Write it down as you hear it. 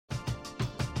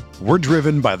We're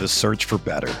driven by the search for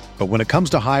better. But when it comes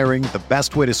to hiring, the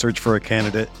best way to search for a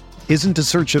candidate isn't to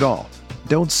search at all.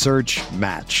 Don't search,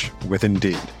 match with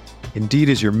Indeed. Indeed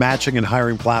is your matching and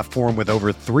hiring platform with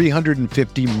over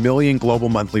 350 million global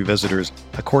monthly visitors,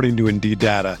 according to Indeed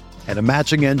data, and a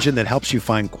matching engine that helps you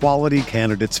find quality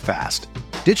candidates fast.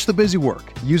 Ditch the busy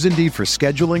work. Use Indeed for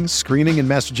scheduling, screening, and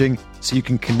messaging so you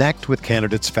can connect with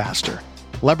candidates faster.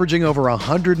 Leveraging over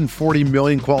 140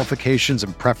 million qualifications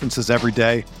and preferences every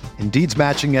day, Indeed's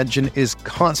matching engine is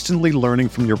constantly learning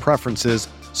from your preferences,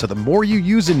 so the more you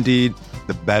use Indeed,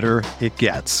 the better it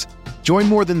gets. Join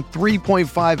more than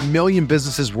 3.5 million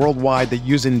businesses worldwide that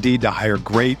use Indeed to hire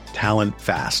great talent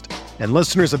fast. And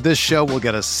listeners of this show will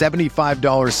get a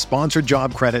 $75 sponsored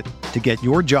job credit to get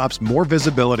your jobs more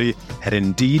visibility at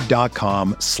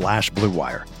Indeed.com/Blue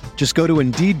Wire. Just go to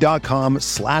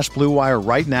Indeed.com/Blue Wire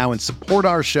right now and support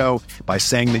our show by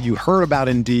saying that you heard about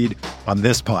Indeed on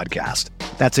this podcast.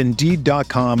 That's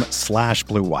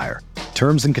Indeed.com/Blue Wire.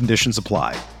 Terms and conditions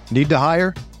apply. Need to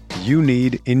hire? You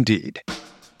need Indeed.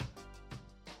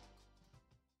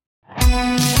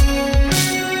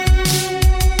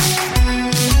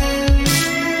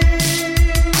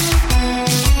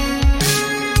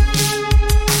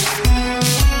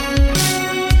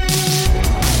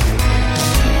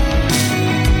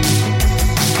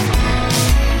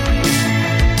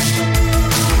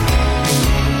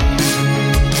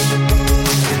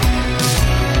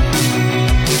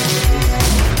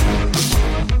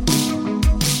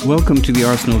 Welcome to the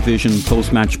Arsenal Vision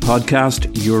post-match podcast,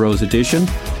 Euros edition.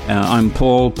 I'm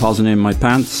Paul, pausing in my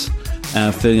pants,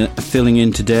 filling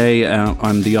in today.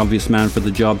 I'm the obvious man for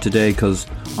the job today because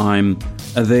I'm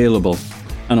available.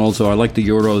 And also I like the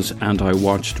Euros and I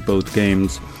watched both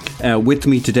games. With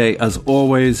me today, as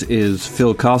always, is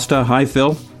Phil Costa. Hi,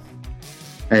 Phil.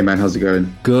 Hey, man. How's it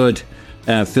going? Good.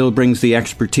 Phil brings the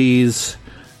expertise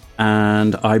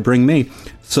and I bring me.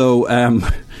 So,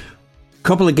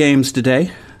 couple of games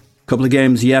today. Couple of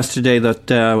games yesterday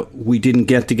that we didn't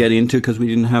get into because we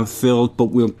didn't have Phil, but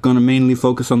we're going to mainly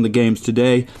focus on the games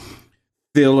today.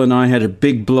 Phil and I had a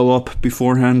big blow up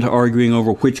beforehand, arguing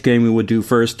over which game we would do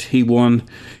first. He won.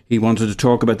 He wanted to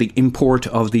talk about the import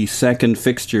of the second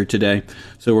fixture today.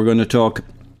 So we're going to talk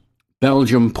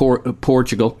Belgium,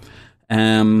 Portugal.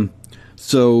 This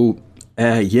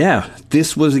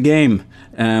was a game.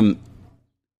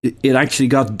 It actually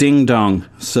got ding-dong.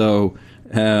 So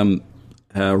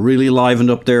really livened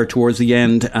up there towards the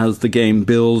end as the game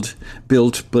built,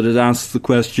 but it asks the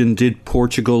question, did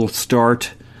Portugal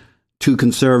start too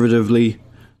conservatively,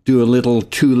 do a little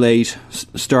too late,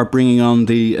 start bringing on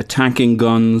the attacking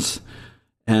guns,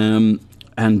 and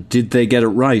did they get it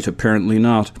right? Apparently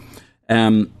not.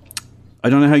 I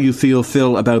don't know how you feel,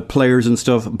 Phil, about players and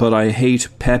stuff, but I hate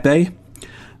Pepe,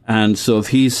 and so if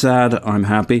he's sad, I'm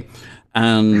happy,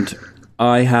 and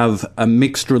I have a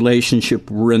mixed relationship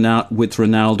with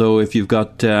Ronaldo. If you've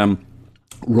got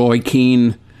Roy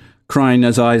Keane crying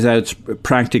his eyes out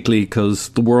practically because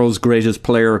the world's greatest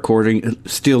player,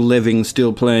 still living,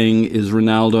 still playing, is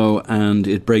Ronaldo, and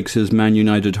it breaks his Man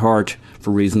United heart for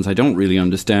reasons I don't really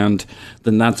understand,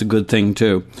 then that's a good thing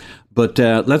too. But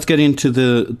let's get into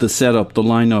the setup, the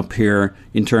lineup here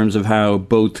in terms of how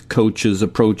both coaches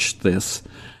approached this.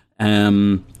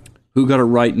 Who got it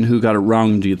right and who got it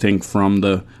wrong, do you think, from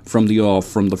the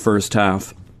first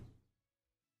half?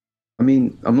 I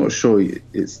mean, I'm not sure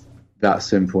it's that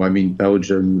simple. I mean,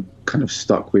 Belgium kind of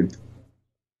stuck with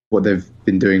what they've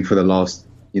been doing for the last,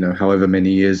 however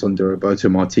many years under Roberto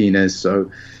Martinez.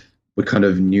 So we kind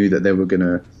of knew that they were going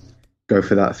to go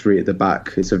for that three at the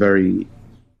back. It's a very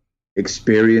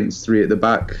experienced three at the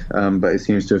back, but it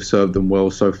seems to have served them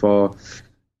well so far.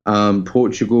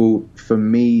 Portugal, for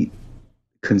me,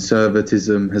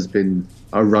 conservatism has been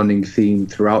a running theme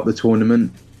throughout the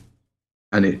tournament,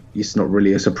 and it's not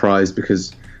really a surprise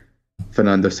because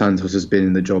Fernando Santos has been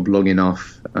in the job long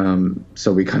enough,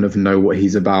 so we kind of know what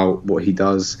he's about, what he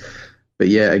does. But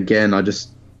yeah, again, I just,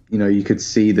 you could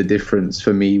see the difference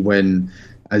for me when,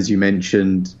 as you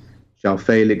mentioned, João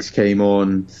Felix came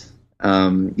on,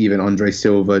 even Andre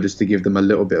Silva, just to give them a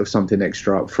little bit of something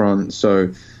extra up front.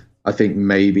 So I think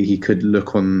maybe he could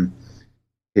look on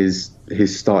his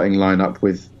starting lineup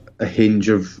with a hinge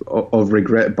of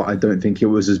regret, but I don't think it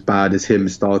was as bad as him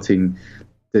starting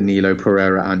Danilo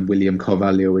Pereira and William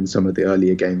Carvalho in some of the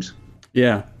earlier games.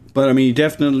 Yeah, but I mean, he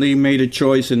definitely made a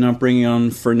choice in not bringing on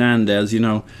Fernandes.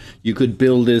 You could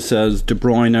build this as De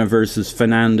Bruyne versus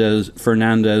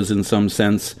Fernandes in some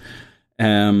sense,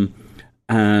 and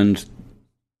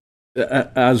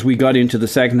as we got into the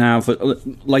second half,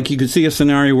 like you could see a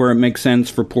scenario where it makes sense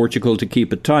for Portugal to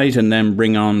keep it tight and then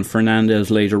bring on Fernandes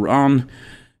later on.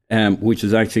 which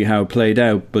is actually how it played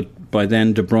out. But by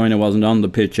then, De Bruyne wasn't on the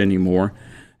pitch anymore,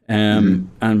 and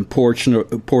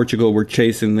Portugal were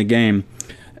chasing the game.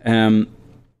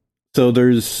 So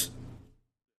there's,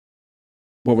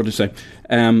 what would I say?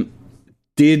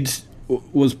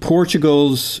 Was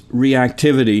Portugal's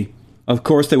reactivity? Of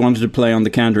course, they wanted to play on the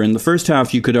counter. In the first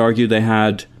half, you could argue they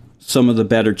had some of the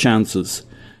better chances.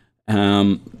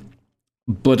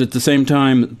 But at the same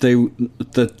time,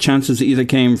 the chances either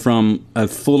came from a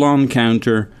full-on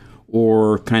counter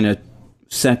or kind of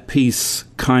set-piece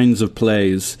kinds of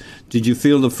plays. Did you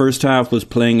feel the first half was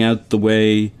playing out the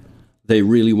way they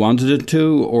really wanted it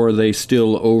to, or are they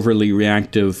still overly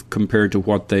reactive compared to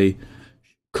what they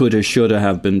coulda, shoulda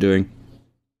have been doing?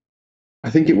 I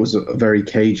think it was a very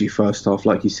cagey first half,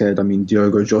 like you said. I mean,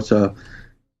 Diogo Jota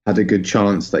had a good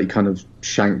chance that he kind of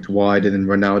shanked wide, and then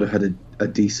Ronaldo had a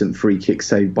decent free kick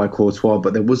saved by Courtois,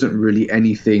 but there wasn't really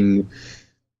anything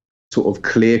sort of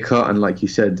clear cut. And like you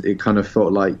said, it kind of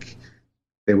felt like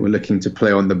they were looking to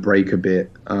play on the break a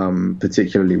bit,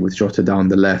 particularly with Jota down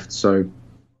the left. So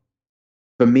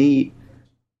for me,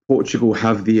 Portugal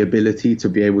have the ability to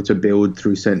be able to build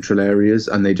through central areas,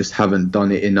 and they just haven't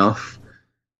done it enough.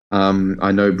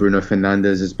 I know Bruno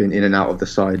Fernandes has been in and out of the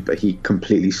side, but he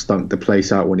completely stunk the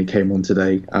place out when he came on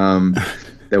today.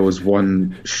 There was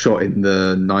one shot in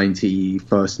the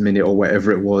 91st minute or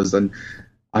whatever it was, and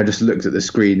I just looked at the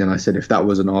screen and I said, if that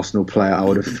was an Arsenal player, I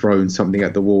would have thrown something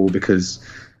at the wall, because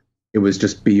it was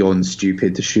just beyond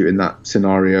stupid to shoot in that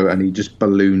scenario, and he just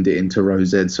ballooned it into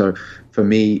Rosed. So for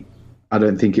me, I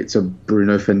don't think it's a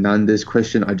Bruno Fernandes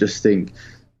question. I just think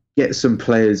get some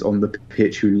players on the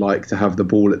pitch who like to have the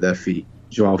ball at their feet.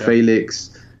 Joao Felix,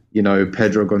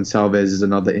 Pedro Gonçalves is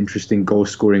another interesting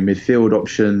goal-scoring midfield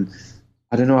option.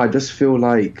 I don't know, I just feel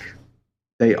like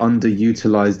they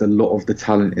underutilized a lot of the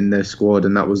talent in their squad,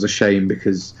 and that was a shame,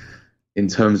 because in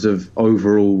terms of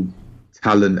overall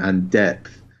talent and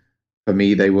depth, for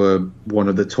me, they were one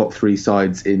of the top three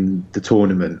sides in the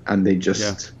tournament, and they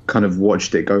just kind of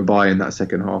watched it go by in that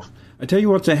second half. I tell you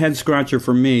what's a head scratcher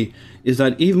for me is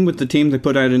that even with the team they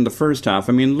put out in the first half,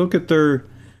 I mean, look at their,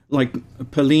 like,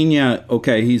 Palhinha.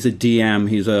 Okay, he's a DM.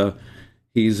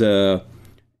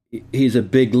 He's a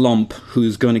big lump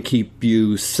who's going to keep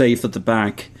you safe at the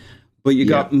back. But you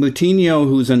got Moutinho,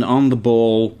 who's an on the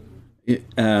ball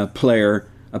player,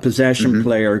 a possession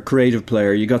player, a creative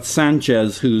player. You got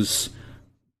Sanchez, who's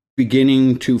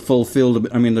beginning to fulfill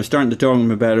I mean, they're starting to talk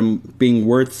about him being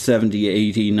worth 70,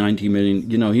 80, 90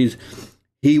 million.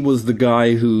 He was the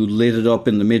guy who lit it up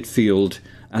in the midfield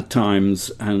at times,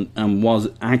 and was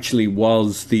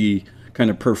the kind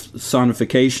of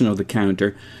personification of the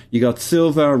counter. You got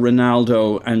Silva,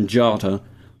 Ronaldo, and Jota.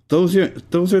 Those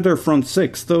are their front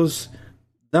six.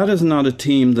 That is not a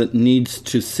team that needs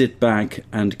to sit back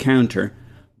and counter,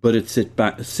 but it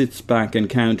sits back and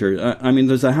counter. I mean,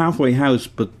 there's a halfway house,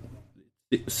 but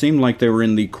it seemed like they were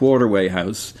in the quarterway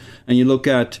house. And you look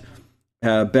at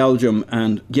Belgium,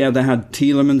 and they had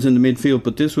Tielemans in the midfield,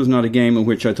 but this was not a game in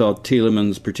which I thought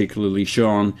Tielemans particularly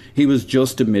shone. He was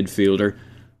just a midfielder.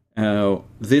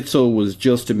 Witsel was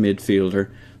just a midfielder.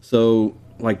 So,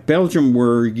 like, Belgium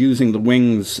were using the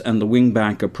wings and the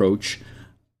wing-back approach.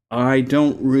 I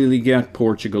don't really get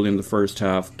Portugal in the first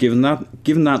half. Given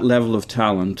that level of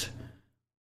talent,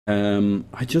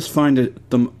 I just find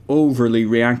them overly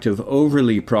reactive,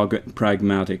 overly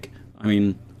pragmatic. I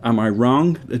mean, am I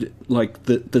wrong? Like,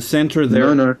 the centre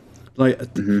there... No.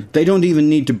 Like, they don't even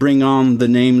need to bring on the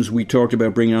names we talked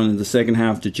about bringing on in the second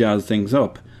half to jazz things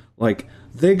up. Like,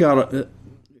 they got...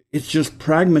 it's just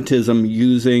pragmatism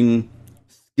using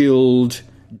skilled,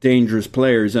 dangerous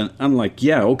players. And I'm like,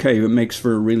 it makes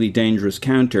for a really dangerous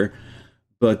counter.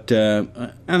 But,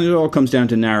 and it all comes down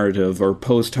to narrative or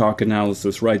post hoc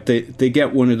analysis, right? They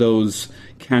get one of those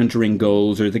countering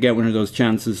goals, or they get one of those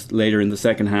chances later in the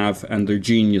second half, and they're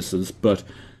geniuses. But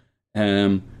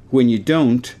when you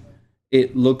don't,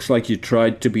 it looks like you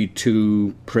tried to be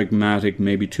too pragmatic,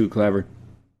 maybe too clever.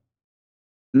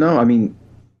 No, I mean,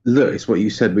 look, it's what you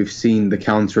said. We've seen the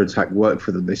counter-attack work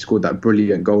for them. They scored that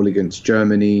brilliant goal against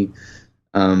Germany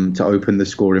to open the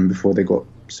scoring before they got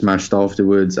smashed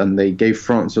afterwards, and they gave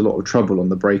France a lot of trouble on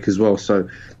the break as well. So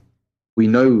we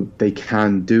know they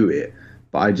can do it,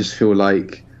 but I just feel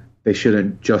like they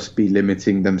shouldn't just be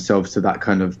limiting themselves to that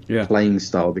kind of playing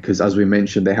style, because, as we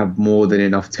mentioned, they have more than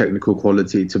enough technical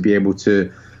quality to be able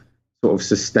to sort of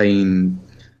sustain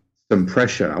some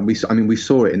pressure. And we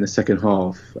saw it in the second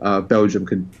half. Belgium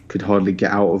could hardly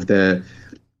get out of their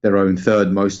own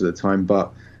third most of the time,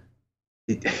 but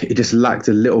it just lacked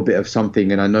a little bit of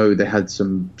something. And I know they had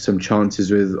some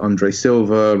chances with Andre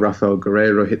Silva, Rafael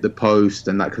Guerreiro hit the post,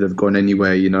 and that could have gone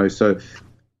anywhere, you know. So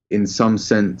in some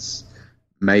sense,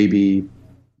 maybe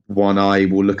one eye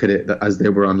will look at it as they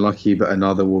were unlucky, but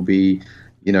another will be,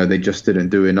 you know, they just didn't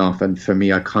do enough. And for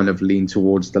me, I kind of lean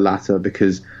towards the latter,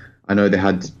 because I know they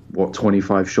had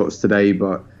 25 shots today,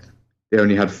 but they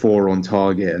only had 4 on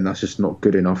target, and that's just not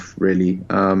good enough, really.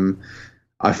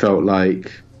 I felt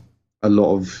like a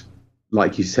lot of,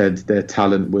 like you said, their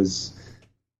talent was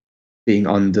being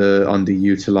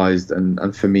underutilized,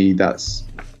 and for me, that's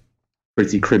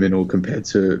pretty criminal compared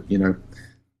to, you know,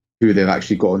 who they've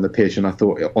actually got on the pitch. And I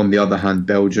thought, on the other hand,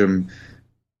 Belgium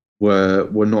were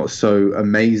not so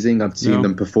amazing. I've seen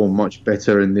them perform much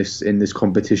better in this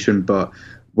competition, but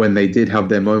when they did have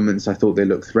their moments, I thought they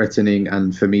looked threatening.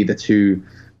 And for me, the two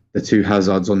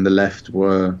Hazards on the left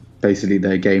were basically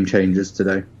their game changers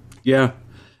today. Yeah,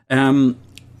 and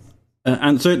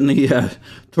certainly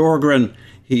Torgren,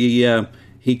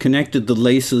 he connected the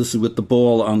laces with the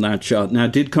ball on that shot. Now,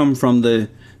 it did come from the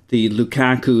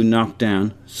Lukaku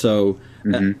knockdown, so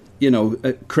you know,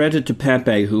 credit to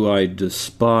Pepe, who I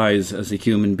despise as a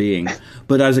human being,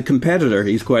 but as a competitor,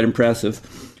 he's quite impressive.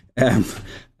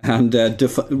 And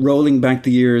rolling back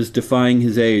the years, defying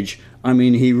his age. I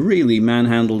mean, he really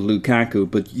manhandled Lukaku,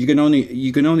 but you can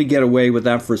only get away with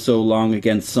that for so long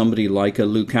against somebody like a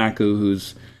Lukaku,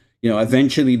 who's, you know,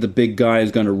 eventually the big guy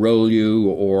is going to roll you.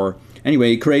 Or anyway,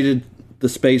 he created the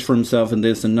space for himself in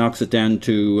this and knocks it down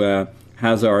to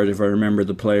Hazard, if I remember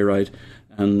the play right.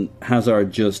 And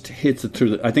Hazard just hits it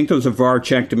through. I think there was a VAR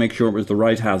check to make sure it was the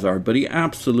right Hazard, but he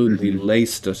absolutely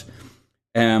laced it.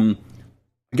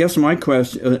 I guess my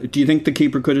question: do you think the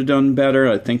keeper could have done better?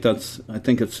 I think it's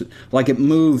like it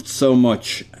moved so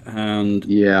much, and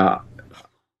yeah,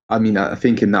 I mean, I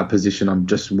think in that position, I'm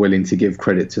just willing to give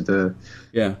credit to the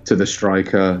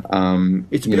striker.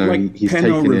 It's a bit like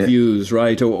Penno reviews,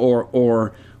 right,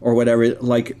 or whatever.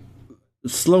 Like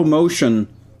slow motion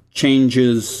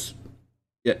changes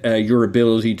your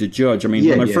ability to judge. I mean,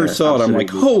 when I first saw it, I'm like,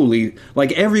 holy!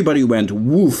 Like everybody went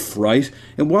woof, right?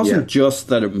 It wasn't just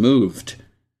that it moved.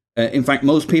 In fact,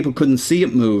 most people couldn't see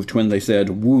it moved when they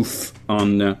said woof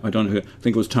on, I don't know, I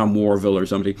think it was Tom Warville or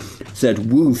somebody said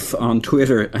woof on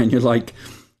Twitter, and you're like,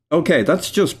 okay,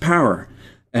 that's just power.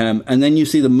 And then you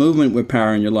see the movement with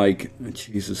power, and you're like, oh,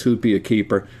 Jesus, who'd be a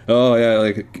keeper? Oh, yeah,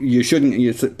 like you shouldn't.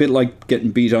 It's a bit like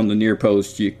getting beat on the near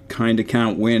post. You kind of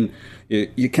can't win.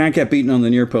 You can't get beaten on the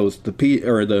near post.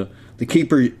 The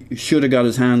keeper should have got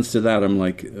his hands to that. I'm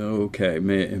like, okay,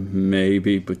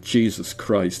 maybe, but Jesus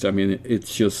Christ. I mean,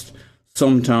 it's just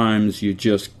sometimes you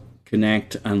just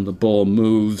connect and the ball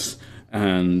moves,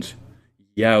 and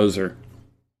yowzer.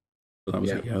 That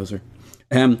was a yowzer.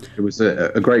 It was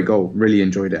a great goal. Really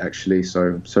enjoyed it, actually.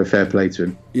 So fair play to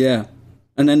him. Yeah.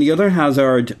 And then the other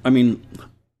Hazard, I mean,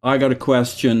 I got a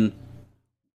question.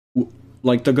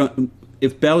 Like,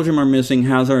 if Belgium are missing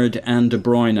Hazard and De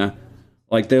Bruyne,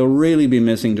 like, they'll really be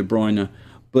missing De Bruyne.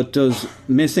 But does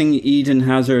missing Eden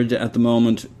Hazard at the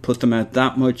moment put them out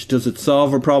that much? Does it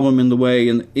solve a problem in the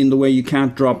way you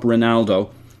can't drop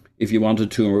Ronaldo if you wanted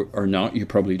to or not? You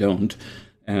probably don't.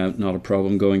 Not a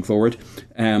problem going forward.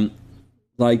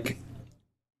 Like,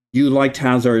 you liked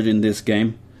Hazard in this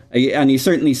game, and he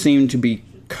certainly seemed to be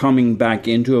coming back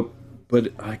into it.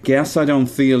 But I guess I don't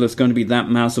feel it's going to be that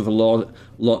massive a lot.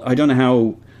 I don't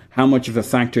know how much of a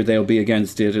factor they'll be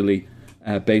against Italy.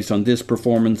 Based on this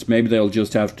performance, maybe they'll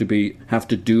just have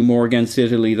to do more against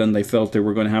Italy than they felt they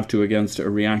were going to have to against a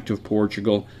reactive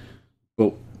Portugal.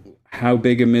 But how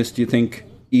big a miss do you think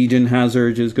Eden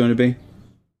Hazard is going to be?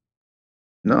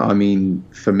 No, I mean,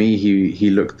 for me,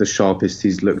 he looked the sharpest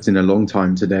he's looked in a long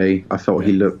time today. I felt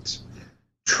he looked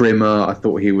trimmer. I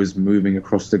thought he was moving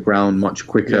across the ground much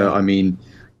quicker. Yeah. I mean,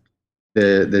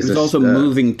 there's he was also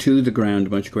moving to the ground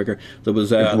much quicker. There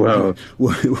was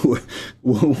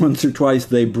once or twice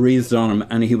they breathed on him,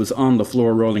 and he was on the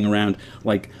floor rolling around,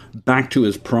 like back to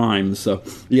his prime. So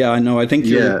yeah, I know. I think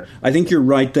you're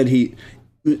right that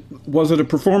was it a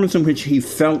performance in which he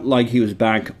felt like he was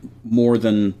back more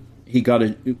than he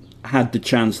had the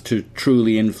chance to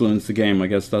truly influence the game. I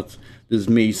guess this is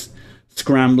me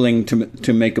scrambling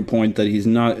to make a point that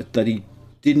he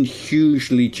didn't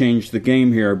hugely change the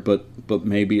game here, but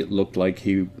maybe it looked like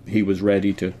he was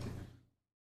ready to.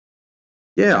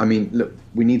 Yeah, I mean, look,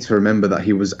 we need to remember that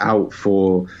he was out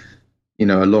for, a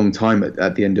long time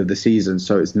at the end of the season,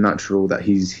 so it's natural that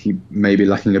he may be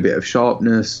lacking a bit of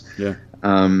sharpness. Yeah.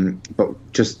 But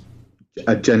just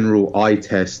a general eye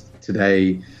test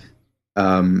today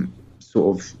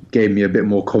sort of gave me a bit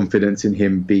more confidence in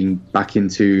him being back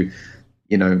into,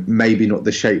 maybe not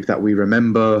the shape that we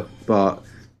remember, but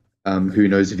who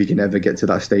knows if he can ever get to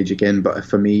that stage again. But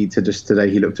for me, today,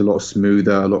 he looked a lot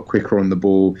smoother, a lot quicker on the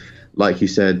ball. Like you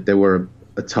said, there were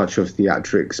a touch of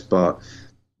theatrics, but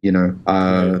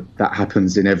that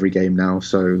happens in every game now.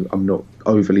 So I'm not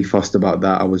overly fussed about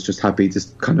that. I was just happy to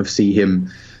kind of see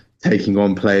him taking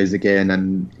on players again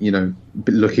and,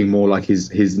 looking more like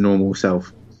his normal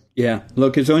self. Yeah,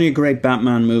 look, it's only a great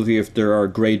Batman movie if there are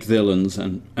great villains,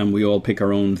 and we all pick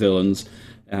our own villains.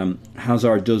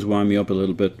 Hazard does wind me up a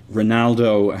little bit.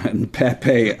 Ronaldo and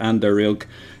Pepe and their ilk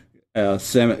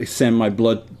send my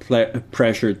blood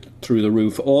pressure through the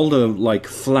roof. All the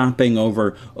flapping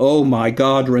over, oh my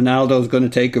God, Ronaldo's going to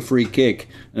take a free kick.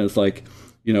 And it's like,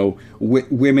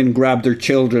 women grab their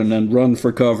children and run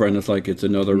for cover, and it's like it's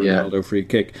another Ronaldo free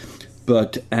kick.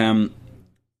 But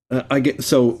I guess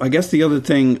the other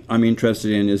thing I'm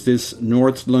interested in is this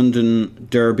North London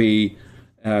derby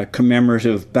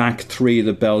commemorative back three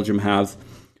that Belgium have,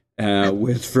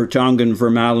 with Vertonghen,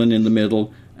 Vermaelen in the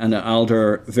middle, and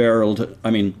Alderweireld. I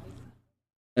mean,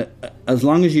 as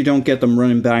long as you don't get them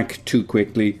running back too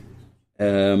quickly,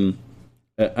 and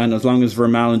as long as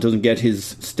Vermaelen doesn't get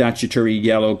his statutory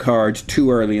yellow card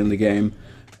too early in the game,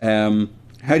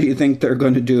 how do you think they're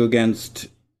going to do against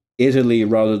Italy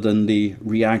rather than the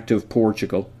reactive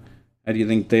Portugal? How do you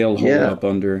think they'll hold up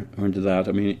under that?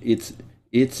 I mean,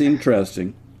 it's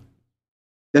interesting.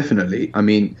 Definitely. I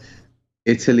mean,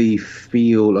 Italy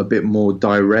feel a bit more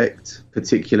direct,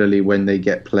 particularly when they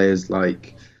get players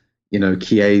like,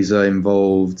 Chiesa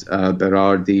involved,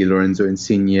 Berardi, Lorenzo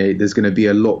Insigne. There's going to be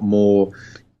a lot more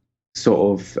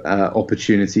sort of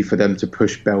opportunity for them to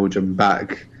push Belgium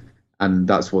back, and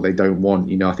that's what they don't want.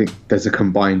 I think there's a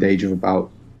combined age of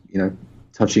about,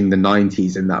 touching the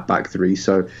 90s in that back three.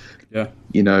 So,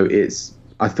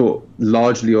 I thought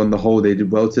largely on the whole they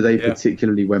did well today,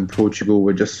 particularly when Portugal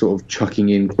were just sort of chucking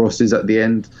in crosses at the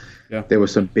end. Yeah. There were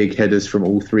some big headers from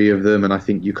all three of them, and I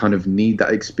think you kind of need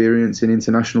that experience in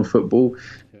international football.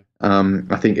 Yeah.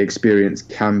 I think experience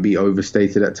can be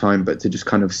overstated at times, but to just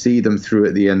kind of see them through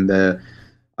at the end there,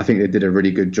 I think they did a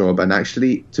really good job. And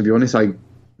actually, to be honest,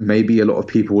 maybe a lot of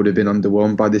people would have been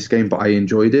underwhelmed by this game, but I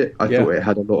enjoyed it. I thought it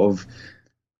had a lot of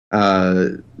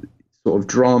sort of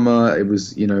drama. It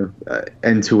was,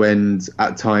 end to end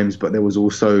at times, but there was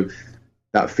also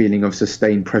that feeling of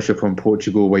sustained pressure from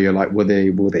Portugal where you're like, will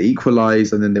they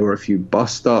equalize? And then there were a few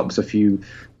bust ups, a few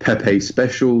Pepe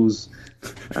specials,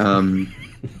 and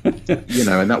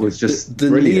that was just the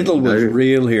needle was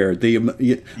real here.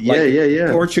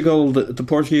 Portugal, the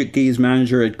Portuguese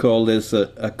manager had called this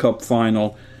a cup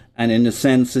final, and in a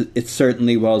sense, it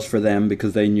certainly was for them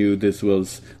because they knew this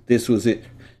was it.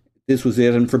 This was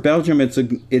it, and for Belgium, it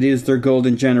is their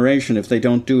golden generation. If they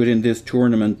don't do it in this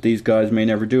tournament, these guys may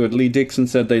never do it. Lee Dixon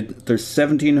said there's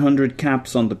 1,700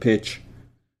 caps on the pitch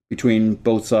between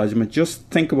both sides. I mean, just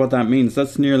think of what that means.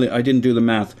 That's nearly, I didn't do the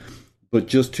math, but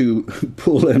just to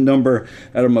pull a number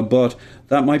out of my butt,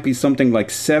 that might be something like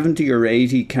 70 or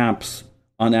 80 caps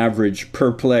on average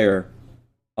per player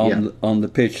on the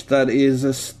pitch. That is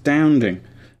astounding.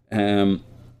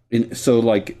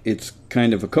 It's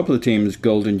kind of a couple of teams'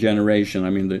 golden generation. I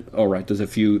mean, there's a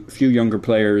few younger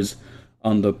players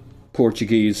on the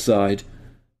Portuguese side,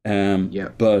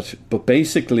 but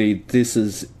basically this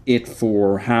is it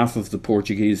for half of the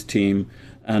Portuguese team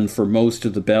and for most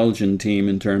of the Belgian team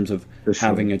in terms of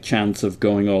having a chance of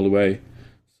going all the way.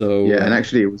 So and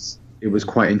actually it was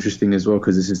quite interesting as well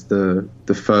because this is the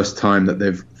first time that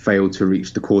they've failed to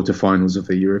reach the quarterfinals of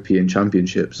the European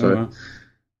Championship. So.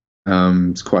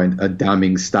 It's quite a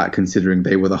damning stat considering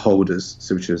they were the holders,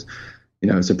 which is,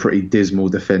 it's a pretty dismal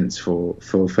defense for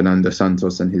Fernando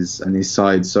Santos and his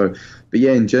side. So, but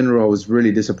in general, I was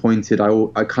really disappointed.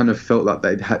 I kind of felt that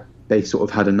they sort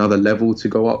of had another level to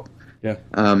go up. Yeah.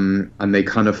 And they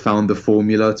kind of found the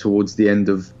formula towards the end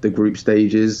of the group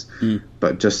stages,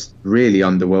 but just really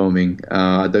underwhelming.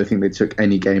 I don't think they took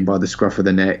any game by the scruff of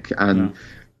the neck, and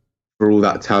for all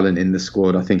that talent in the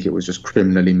squad, I think it was just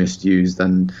criminally misused,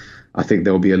 and I think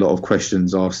there will be a lot of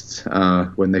questions asked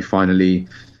when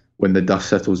the dust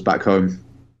settles back home.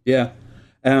 Yeah,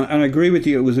 and I agree with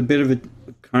you. It was a bit of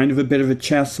a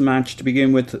chess match to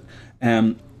begin with,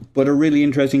 but a really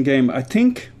interesting game. I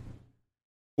think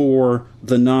for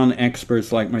the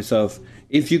non-experts like myself,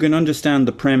 if you can understand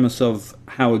the premise of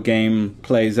how a game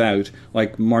plays out,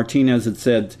 like Martinez had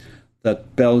said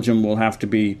that Belgium will have to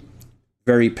be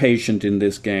very patient in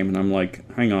this game, and I'm like,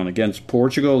 hang on, against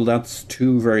Portugal, that's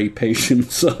two very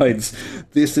patient sides.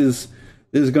 This is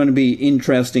going to be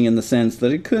interesting in the sense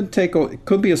that it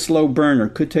could be a slow burner,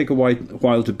 could take a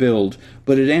while to build,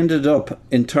 but it ended up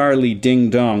entirely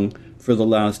ding dong for the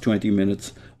last 20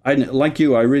 minutes. Like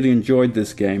you, I really enjoyed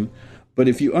this game. But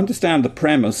if you understand the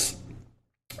premise,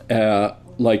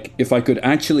 like if I could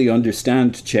actually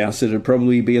understand chess, it'd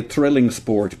probably be a thrilling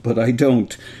sport, but I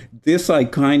don't. This, I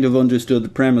kind of understood the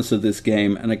premise of this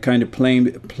game, and it kind of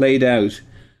played out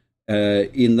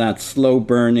in that slow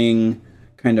burning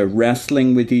kind of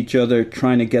wrestling with each other,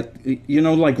 trying to get,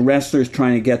 like wrestlers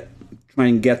trying to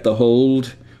get the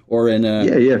hold, or in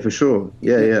a for sure,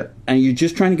 and you're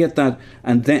just trying to get that,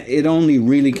 and then it only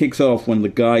really kicks off when the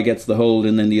guy gets the hold,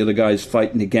 and then the other guy's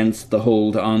fighting against the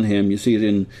hold on him. You see it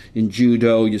in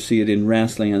judo, you see it in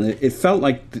wrestling, and it felt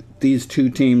like these two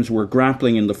teams were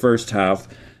grappling in the first half,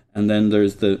 and then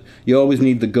there's you always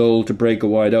need the goal to break a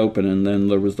wide open, and then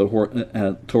there was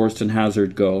the Thorsten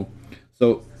Hazard goal.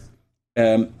 So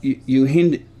you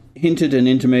hinted and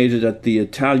intimated at the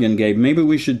Italian game. Maybe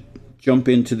we should jump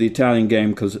into the Italian game,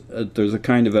 because there's a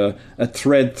kind of a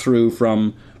thread through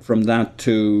from that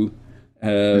to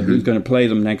who's going to play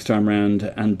them next time round,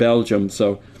 and Belgium.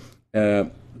 So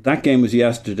that game was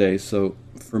yesterday, so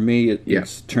for me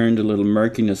it's turned a little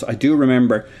murkiness. I do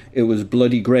remember it was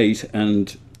bloody great,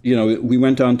 and we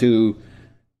went on to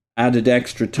added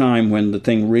extra time when the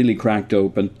thing really cracked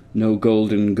open. No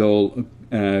golden goal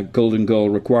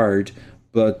required,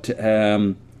 but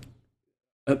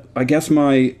I guess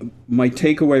my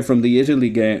takeaway from the Italy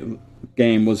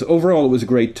game was overall it was a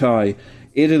great tie.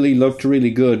 Italy looked really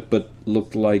good, but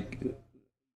looked like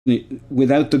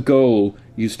without the goal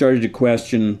you started to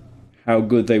question how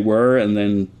good they were, and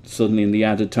then suddenly in the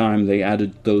added time they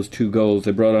added those two goals.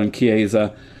 They brought on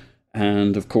Chiesa,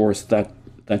 and of course that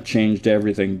changed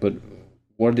everything. But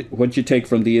what you take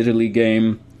from the Italy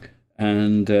game,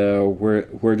 and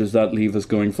where does that leave us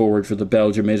going forward for the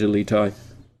Belgium-Italy tie?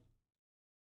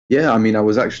 Yeah, I mean, I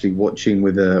was actually watching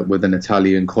with an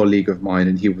Italian colleague of mine,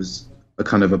 and he was a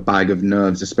kind of a bag of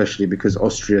nerves, especially because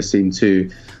Austria seemed to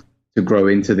grow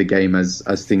into the game as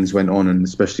things went on, and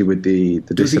especially with the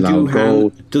disallowed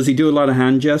goal. Does he do a lot of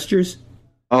hand gestures?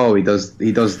 Oh, he does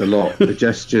the lot. The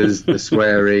gestures, the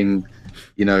swearing.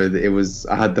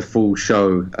 I had the full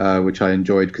show, which I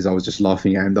enjoyed because I was just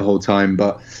laughing at him the whole time.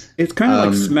 But it's kind of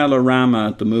like Smellorama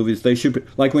at the movies. They should,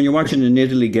 like when you're watching an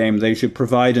Italy game, they should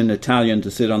provide an Italian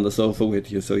to sit on the sofa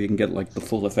with you, so you can get like the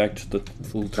full effect, the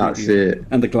full 3D. That's it.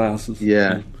 And the glasses.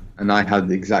 Yeah, and I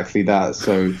had exactly that.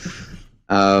 So,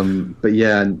 but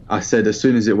yeah, and I said as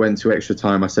soon as it went to extra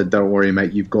time, I said, "Don't worry,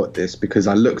 mate, you've got this," because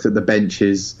I looked at the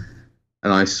benches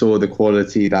and I saw the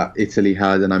quality that Italy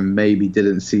had, and I maybe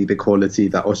didn't see the quality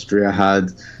that Austria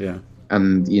had. Yeah.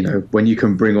 And, when you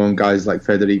can bring on guys like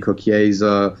Federico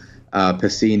Chiesa,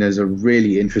 Pessina's a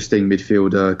really interesting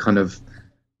midfielder, kind of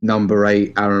number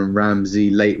 8, Aaron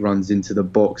Ramsey, late runs into the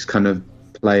box kind of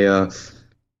player.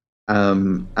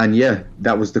 And yeah,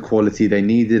 that was the quality they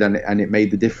needed, and it made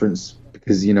the difference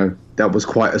because, that was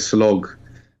quite a slog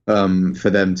for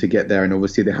them to get there. And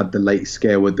obviously they had the late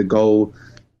scare with the goal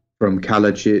from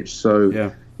Kalajdzic. So,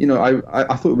 yeah.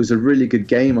 I thought it was a really good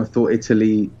game. I thought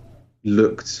Italy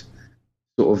looked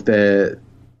sort of their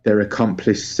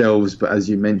accomplished selves, but as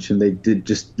you mentioned, they did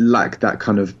just lack that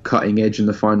kind of cutting edge in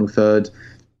the final third.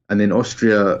 And then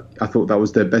Austria, I thought that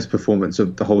was their best performance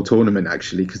of the whole tournament,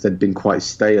 actually, because they'd been quite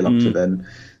stale up to then.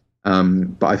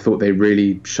 But I thought they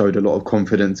really showed a lot of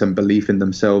confidence and belief in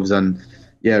themselves, and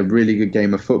yeah, really good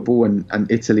game of football,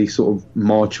 and Italy sort of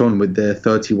march on with their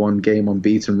 31 game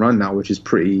unbeaten run now, which is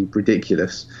pretty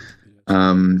ridiculous.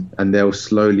 And they'll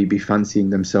slowly be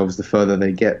fancying themselves the further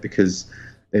they get, because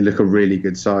they look a really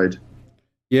good side.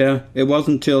 Yeah, it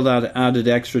wasn't until that added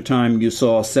extra time you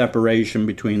saw a separation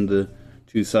between the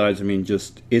two sides. I mean,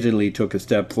 just Italy took a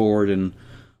step forward, and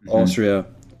Austria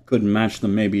couldn't match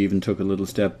them, maybe even took a little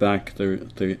step back.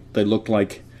 They looked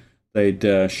like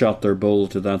they'd shot their bull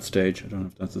to that stage. I don't know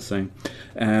if that's the same.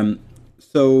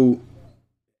 So,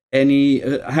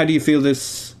 how do you feel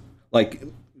this? Like,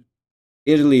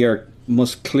 Italy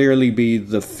must clearly be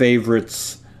the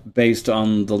favourites based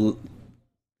on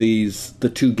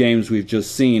the two games we've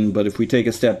just seen. But if we take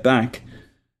a step back,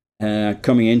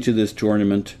 coming into this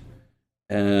tournament,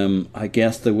 I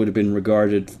guess they would have been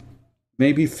regarded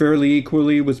maybe fairly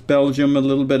equally, with Belgium a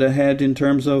little bit ahead in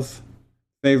terms of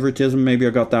favoritism. Maybe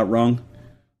I got that wrong,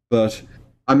 but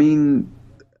I mean,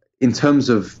 in terms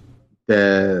of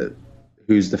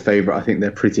who's the favorite, I think they're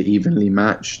pretty evenly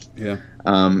matched. Yeah.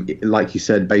 Like you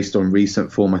said, based on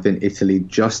recent form, I think Italy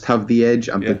just have the edge,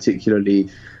 and particularly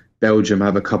Belgium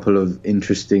have a couple of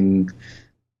interesting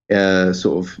sort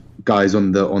of guys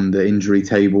on the injury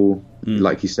table.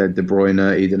 Like you said, De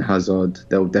Bruyne, Eden Hazard.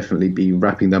 They'll definitely be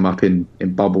wrapping them up in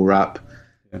bubble wrap.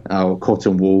 Or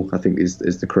cotton wool, I think is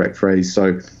the correct phrase.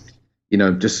 So,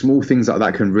 just small things like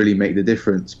that can really make the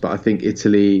difference. But I think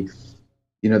Italy,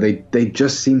 they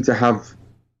just seem to have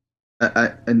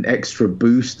an extra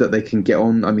boost that they can get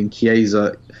on. I mean,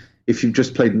 Chiesa, if you've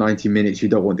just played 90 minutes, you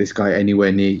don't want this guy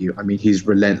anywhere near you. I mean, he's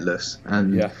relentless.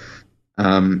 And,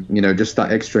 just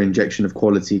that extra injection of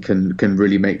quality can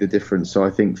really make the difference. So I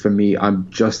think for me, I'm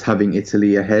just having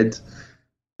Italy ahead,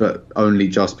 but only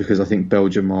just because I think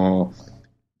Belgium are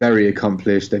very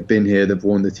accomplished. They've been here. They've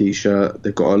worn the T-shirt.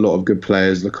 They've got a lot of good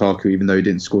players. Lukaku, even though he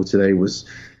didn't score today, was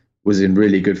in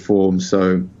really good form.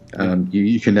 So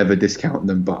you can never discount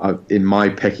them. But in my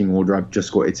pecking order, I've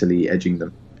just got Italy edging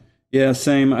them. Yeah,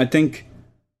 same. I think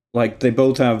they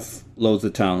both have loads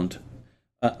of talent.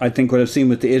 I think what I've seen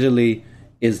with Italy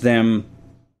is them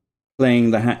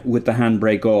playing with the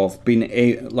handbrake off.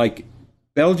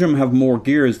 Belgium have more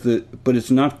gears, but it's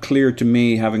not clear to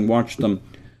me, having watched them,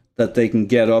 that they can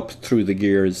get up through the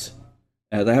gears.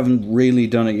 They haven't really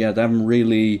done it yet. They haven't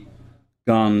really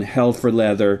gone hell for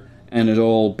leather and it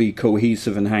all be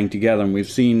cohesive and hang together. And we've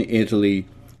seen Italy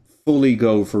fully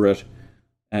go for it,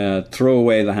 throw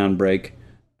away the handbrake,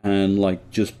 and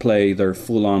just play their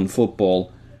full-on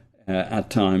football at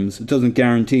times. It doesn't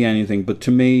guarantee anything, but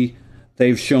to me,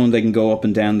 they've shown they can go up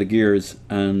and down the gears,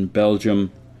 and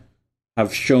Belgium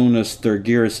have shown us their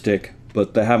gear stick,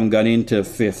 but they haven't got into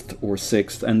fifth or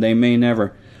sixth, and they may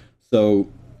never. So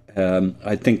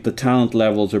I think the talent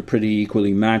levels are pretty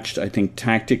equally matched. I think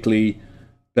tactically,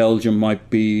 Belgium might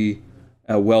be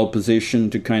well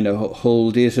positioned to kind of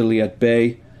hold Italy at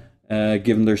bay,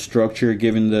 given their structure,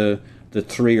 given the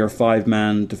 3 or 5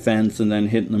 man defence, and then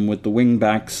hitting them with the wing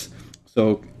backs.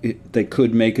 So they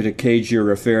could make it a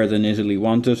cagier affair than Italy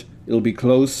wanted. It'll be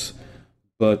close,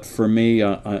 but for me,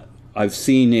 I've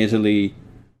seen Italy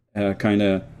kind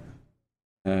of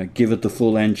give it the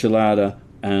full enchilada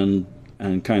and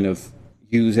kind of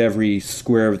use every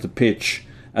square of the pitch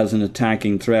as an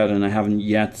attacking threat, and I haven't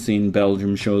yet seen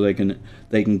Belgium show they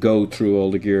can go through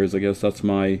all the gears. I guess that's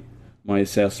my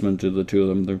assessment of the two of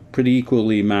them. They're pretty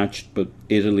equally matched, but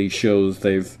Italy shows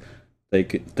they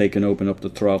can open up the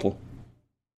throttle.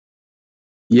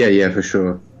 Yeah, for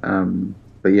sure.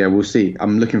 But yeah, we'll see.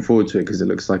 I'm looking forward to it because it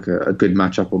looks like a good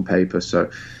matchup on paper. So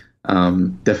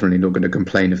definitely not going to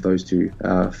complain if those two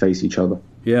face each other.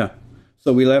 Yeah.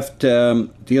 So we left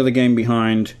the other game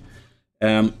behind.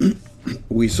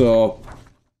 We saw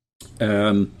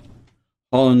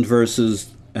Holland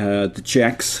versus the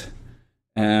Czechs.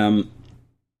 And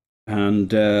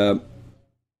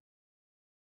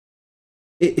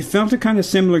it felt a kind of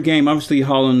similar game. Obviously,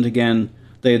 Holland, again,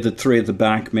 they had the 3 at the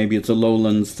back. Maybe it's a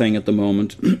lowlands thing at the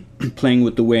moment. Playing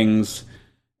with the wings,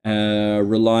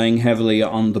 relying heavily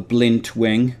on the Blint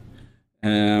wing.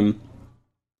 And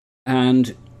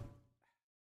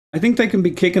I think they can be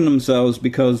kicking themselves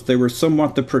because they were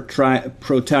somewhat the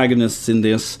protagonists in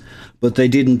this, but they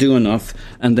didn't do enough.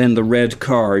 And then the red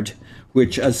card,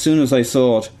 which as soon as I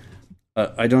saw it,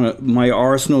 I don't know, my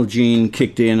Arsenal gene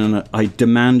kicked in and I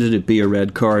demanded it be a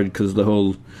red card because the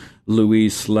whole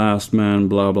Luis last man,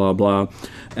 blah, blah, blah.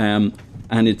 And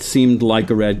it seemed like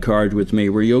a red card with me.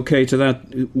 Were you okay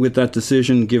with that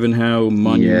decision, given how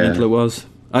monumental it was?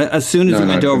 As soon as he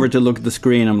went over to look at the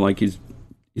screen, I'm like, he's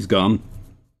gone.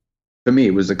 For me,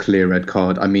 it was a clear red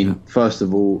card. I mean, first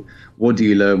of all, what do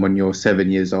you learn when you're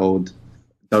 7 years old?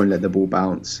 Don't let the ball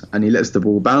bounce. And he lets the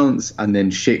ball bounce, and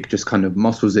then Schick just kind of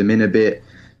muscles him in a bit,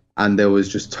 and there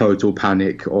was just total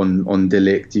panic on De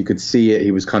Ligt. You could see it.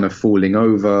 He was kind of falling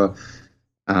over.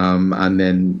 And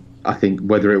then I think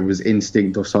whether it was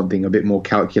instinct or something a bit more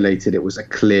calculated, it was a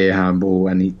clear handball,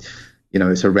 and he,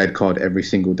 it's a red card every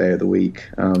single day of the week.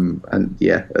 And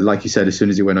yeah, like you said, as soon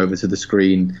as he went over to the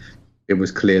screen, it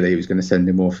was clear that he was going to send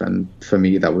him off. And for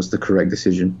me, that was the correct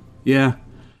decision. Yeah.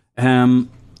 And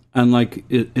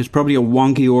it's probably a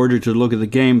wonky order to look at the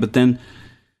game, but then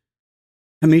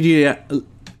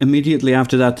immediately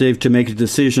after that, Dave, to make a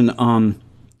decision on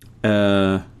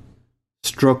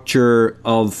structure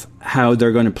of how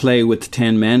they're going to play with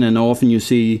 10 men, and often you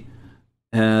see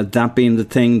that being the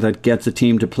thing that gets a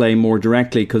team to play more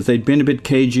directly, because they'd been a bit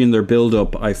cagey in their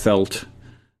build-up, I felt,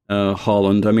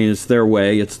 Holland. I mean, it's their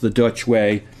way, it's the Dutch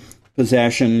way.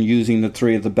 Possession, using the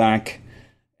 3 at the back,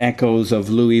 echoes of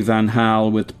Louis van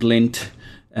Gaal with Blint,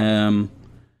 and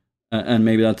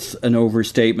maybe that's an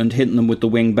overstatement, hitting them with the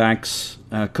wing backs,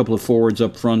 a couple of forwards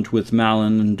up front with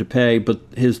Malen and Depay, but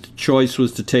his choice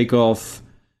was to take off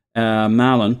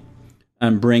Malen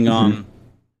and bring on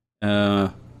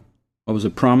what was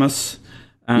it, Promise?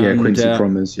 And, Quincy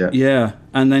Promise, yeah. Yeah,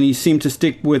 and then he seemed to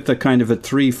stick with a kind of a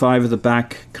 3-5 at the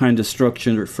back kind of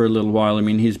structure for a little while. I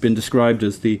mean, he's been described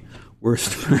as the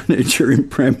worst manager in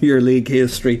Premier League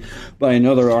history by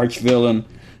another arch-villain,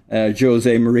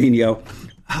 Jose Mourinho.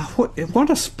 What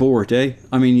a sport, eh?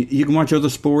 I mean, you can watch other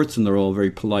sports and they're all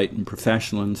very polite and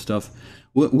professional and stuff.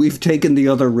 We've taken the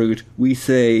other route. We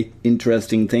say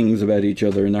interesting things about each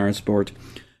other in our sport.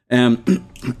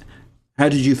 How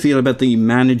did you feel about the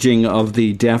managing of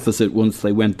the deficit once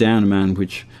they went down a man,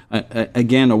 which,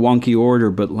 again, a wonky order,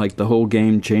 but like the whole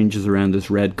game changes around this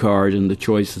red card and the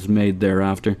choices made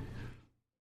thereafter?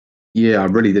 Yeah, I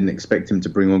really didn't expect him to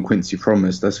bring on Quincy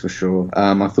Promes, that's for sure.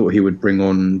 I thought he would bring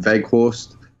on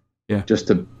Weghorst, just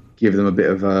to give them a bit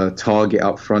of a target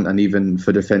up front, and even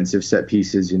for defensive set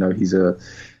pieces, you know, he's a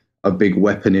big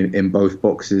weapon in both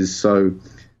boxes. So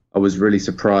I was really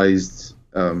surprised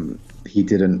he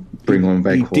didn't bring on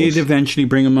Weghorst. He did eventually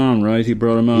bring him on, right? He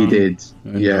brought him on. He did.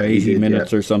 80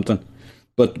 minutes or something.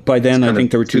 But by then, I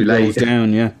think there were 2 goals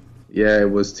down, Yeah,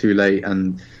 it was too late.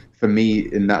 And for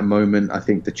me, in that moment, I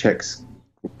think the Czechs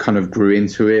kind of grew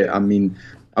into it. I mean,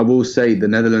 I will say the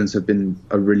Netherlands have been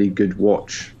a really good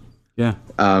watch.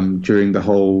 During the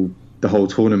whole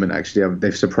tournament. Actually,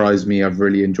 they've surprised me. I've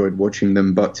really enjoyed watching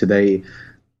them. But today,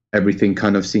 everything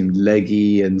kind of seemed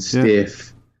leggy and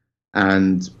stiff,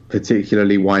 and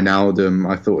particularly Wijnaldum.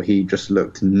 I thought he just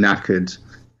looked knackered.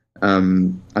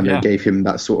 And they gave him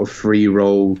that sort of free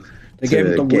role. They gave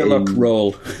him the Willock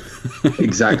role.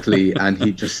 Exactly, and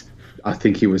I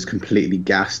think he was completely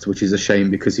gassed, which is a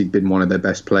shame because he'd been one of their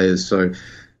best players. So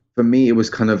for me, it was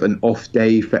kind of an off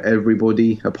day for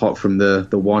everybody, apart from the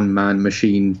one-man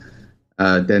machine,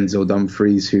 Denzel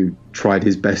Dumfries, who tried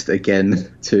his best again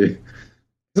to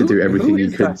do everything he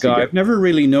could. That guy? I've never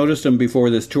really noticed him before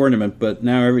this tournament, but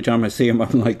now every time I see him,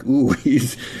 I'm like, ooh,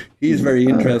 he's very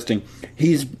interesting.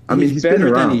 He's better been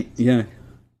around.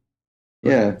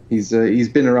 He's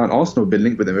been around. Arsenal have been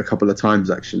linked with him a couple of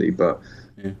times actually, but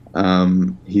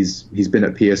he's been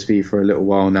at PSV for a little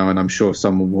while now, and I'm sure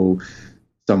someone will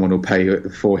pay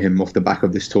for him off the back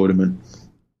of this tournament.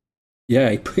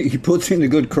 Yeah, he puts in the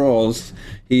good crawls.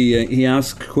 He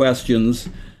asks questions,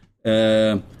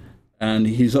 and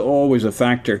he's always a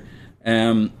factor.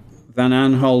 Van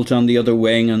Aanholt on the other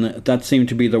wing, and that seemed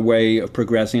to be the way of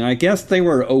progressing. I guess they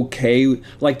were okay.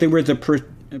 Like, they were the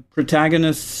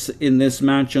protagonists in this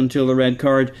match until the red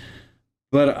card.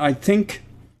 But I think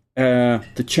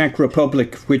the Czech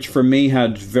Republic, which for me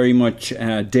had very much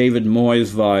David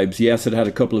Moyes vibes. Yes, it had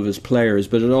a couple of his players,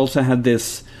 but it also had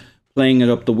this playing it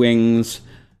up the wings,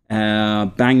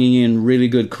 banging in really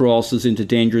good crosses into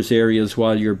dangerous areas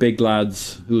while your big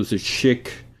lads, who was a Schick,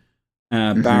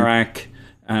 Barak,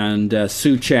 and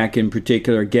Souček in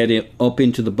particular, get it up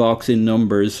into the box in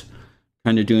numbers,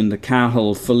 kind of doing the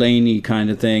Cahill, Fellaini kind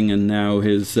of thing, and now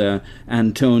his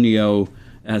Antonio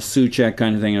Souček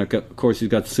kind of thing. Of course, he's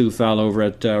got Soufal over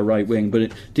at right wing, but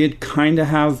it did kind of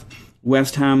have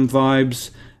West Ham vibes,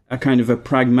 a kind of a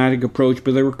pragmatic approach,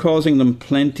 but they were causing them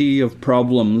plenty of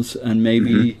problems and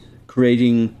maybe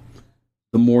creating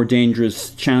the more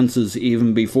dangerous chances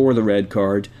even before the red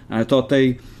card. And I thought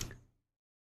they...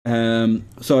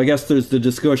 so I guess there's the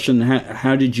discussion,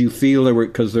 how did you feel they were,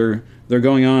 because they're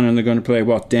going on and they're going to play,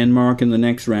 Denmark in the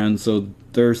next round, so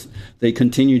they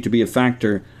continue to be a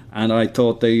factor, and I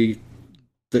thought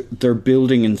they're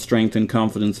building in strength and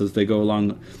confidence as they go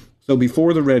along. So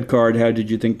before the red card, how did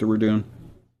you think they were doing?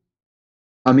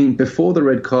 I mean, before the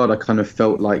red card, I kind of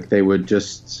felt like they were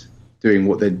just doing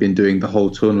what they'd been doing the whole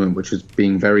tournament, which was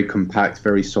being very compact,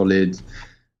 very solid.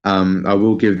 I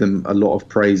will give them a lot of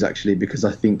praise, actually, because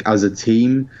I think as a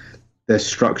team, their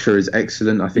structure is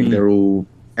excellent. I think they're all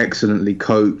excellently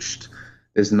coached.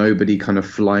 There's nobody kind of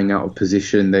flying out of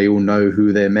position. They all know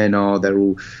who their men are. They're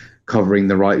all covering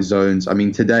the right zones. I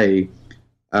mean, today,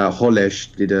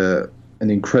 Holeš did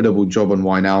an incredible job on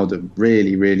Wijnaldum.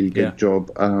 Really, really good job.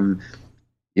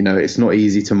 It's not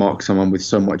easy to mark someone with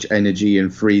so much energy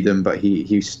and freedom, but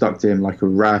he stuck to him like a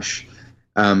rash.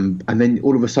 And then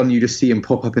all of a sudden you just see him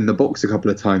pop up in the box a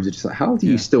couple of times. It's just like, how do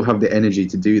you still have the energy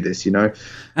to do this, And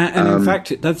in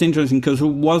fact, that's interesting, because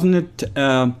wasn't it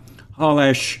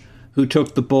Holeš who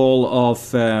took the ball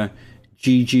off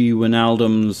Gigi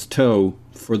Wijnaldum's toe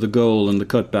for the goal and the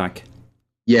cutback?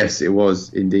 Yes, it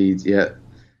was indeed, yeah.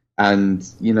 And,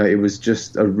 it was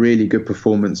just a really good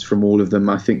performance from all of them.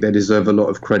 I think they deserve a lot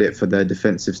of credit for their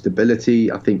defensive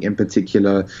stability. I think in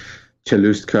particular,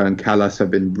 Chaluzka and Kalas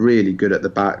have been really good at the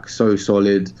back, so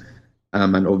solid.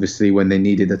 And obviously when they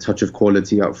needed a touch of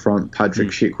quality up front, Patrick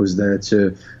Schick was there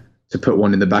to put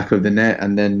one in the back of the net.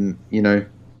 And then,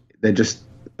 they're just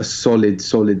a solid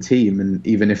team. And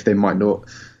even if they might not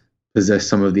possess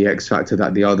some of the X factor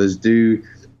that the others do,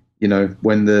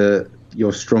 when the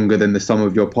you're stronger than the sum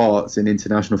of your parts in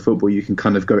international football. You can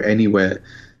kind of go anywhere,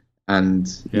 and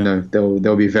you know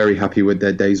they'll be very happy with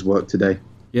their day's work today.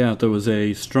 Yeah, there was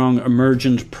a strong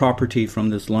emergent property from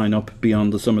this lineup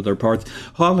beyond the sum of their parts.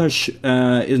 Holeš,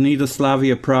 isn't he the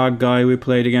Slavia Prague guy we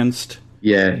played against?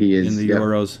 Yeah, he is in the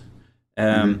Euros.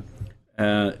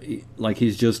 Like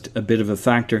he's just a bit of a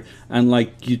factor, and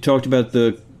like you talked about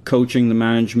the coaching, the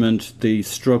management, the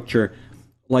structure.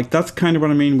 Like that's kind of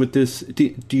what I mean with this.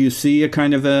 Do you see a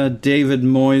kind of a David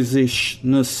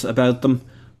Moyes-ishness about them?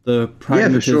 The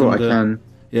pragmatism. Yeah, for sure, I can.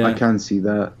 Yeah. I can see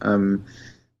that.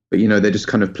 But you know, they're just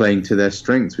kind of playing to their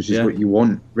strengths, which is what you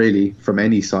want really from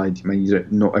any side. I mean,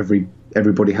 not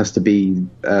everybody has to be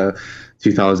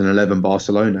 2011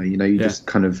 Barcelona. You know, you just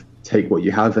kind of take what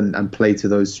you have and play to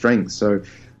those strengths. So,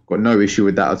 got no issue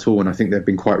with that at all, and I think they've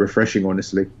been quite refreshing,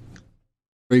 honestly.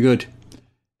 Very good.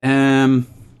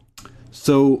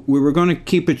 So we were going to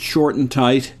keep it short and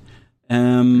tight.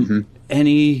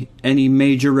 Any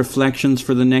major reflections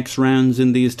for the next rounds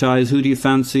in these ties? Who do you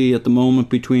fancy at the moment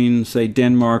between, say,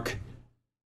 Denmark,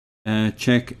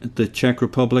 the Czech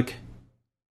Republic?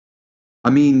 I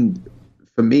mean,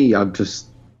 for me, I've just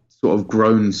sort of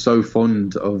grown so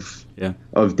fond of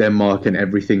Denmark and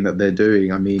everything that they're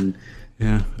doing. I mean,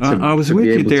 I was with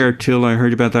you there till I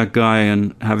heard about that guy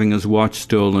and having his watch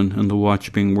stolen and the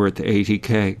watch being worth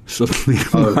 80k.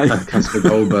 Kasper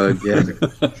Goldberg,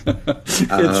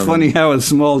 It's funny how a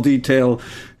small detail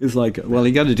is like, well,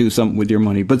 you got to do something with your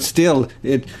money, but still,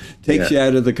 it takes you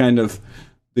out of the kind of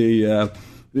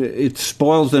it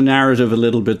spoils the narrative a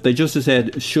little bit. They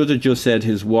should have just said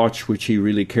his watch, which he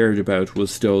really cared about, was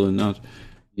stolen, not.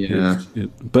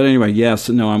 But anyway, yes,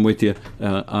 no, I'm with you.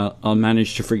 I'll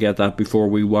manage to forget that before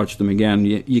we watch them again.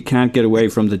 You can't get away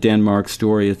from the Denmark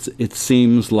story. It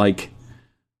seems like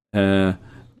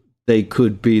they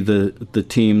could be the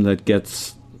team that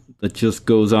just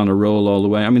goes on a roll all the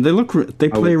way. I mean, they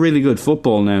play really good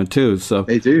football now too. So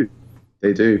they do.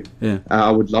 Yeah,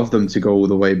 I would love them to go all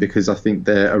the way because I think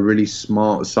they're a really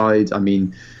smart side. I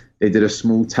mean, they did a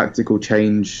small tactical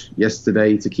change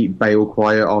yesterday to keep Bale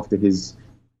quiet after his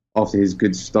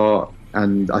good start,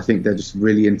 and I think they're just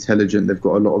really intelligent. They've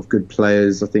got a lot of good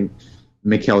players. I think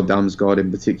Mikkel Damsgaard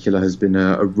in particular has been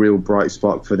a real bright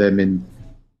spark for them in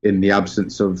the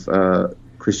absence of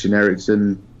Christian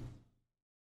Eriksen.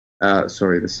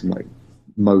 Sorry, there's some like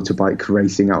motorbike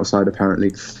racing outside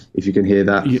apparently, if you can hear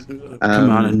that. Come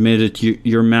on, admit it,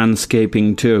 you're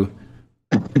manscaping too.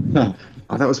 That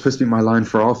was supposed to be my line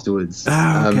for afterwards.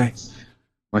 Okay.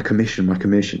 My commission.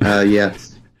 Yeah.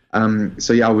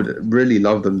 So yeah, I would really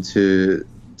love them to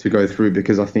go through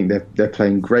because I think they're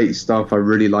playing great stuff. I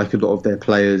really like a lot of their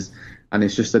players, and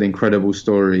it's just an incredible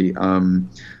story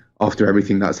after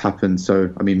everything that's happened.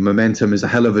 So I mean, momentum is a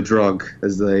hell of a drug,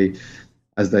 as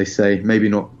they say. Maybe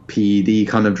not PED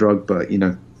kind of drug, but you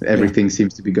know, everything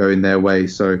seems to be going their way.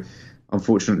 So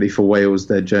unfortunately for Wales,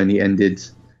 their journey ended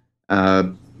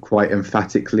quite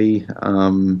emphatically.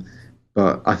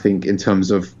 But I think in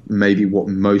terms of maybe what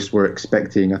most were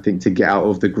expecting, I think to get out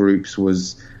of the groups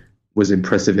was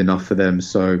impressive enough for them.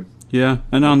 So yeah,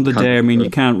 and on the day, I mean, you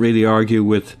can't really argue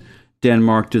with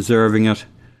Denmark deserving it.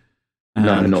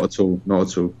 No, not at all.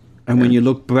 And when you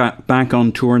look back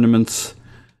on tournaments,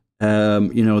 you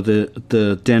know,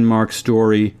 the Denmark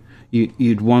story,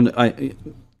 you'd want.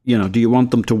 Do you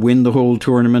want them to win the whole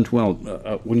tournament? Well,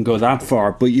 I wouldn't go that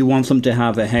far, but you want them to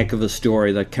have a heck of a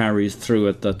story that carries through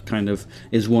it, that kind of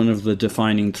is one of the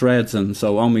defining threads. And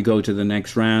so on we go to the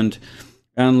next round.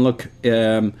 And look,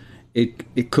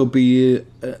 it could be,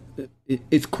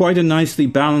 it's quite a nicely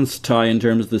balanced tie in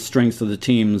terms of the strengths of the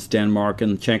teams, Denmark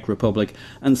and Czech Republic,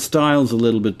 and styles a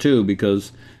little bit too,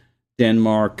 because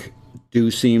Denmark do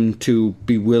seem to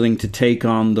be willing to take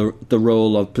on the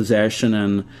role of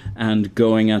possession and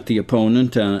going at the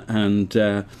opponent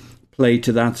and play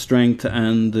to that strength,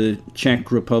 and the Czech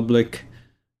Republic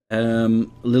a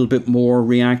little bit more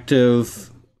reactive,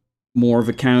 more of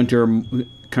a counter,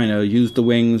 kind of use the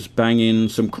wings, bang in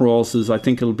some crosses. I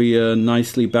think it'll be a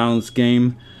nicely balanced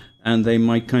game, and they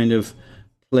might kind of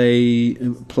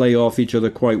play off each other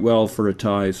quite well for a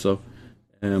tie. So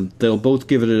they'll both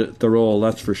give it their all,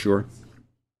 that's for sure.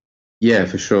 Yeah,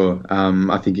 for sure.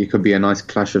 I think it could be a nice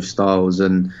clash of styles,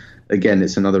 and again,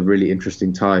 it's another really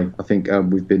interesting tie. I think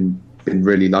we've been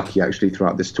really lucky actually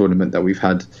throughout this tournament that we've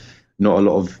had not a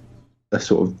lot of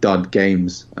sort of dud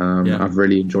games. I've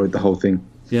really enjoyed the whole thing.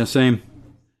 Yeah, same.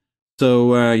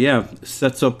 So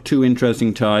sets up two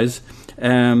interesting ties.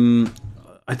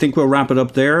 I think we'll wrap it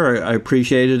up there. I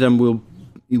appreciate it, and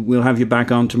we'll have you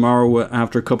back on tomorrow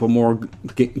after a couple more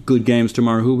good games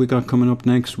tomorrow. Who we got coming up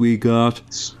next? We got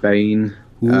Spain.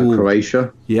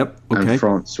 Croatia. Yep. Okay. And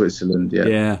France, Switzerland. Yeah.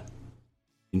 Yeah.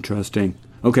 Interesting.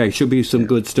 Okay, should be some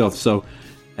good stuff. So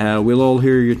we'll all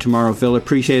hear you tomorrow, Phil.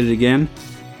 Appreciate it again.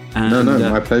 And, no,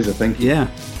 my pleasure. Thank you. Yeah.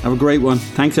 Have a great one.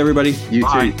 Thanks, everybody. You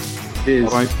too. Cheers.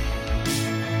 Bye-bye.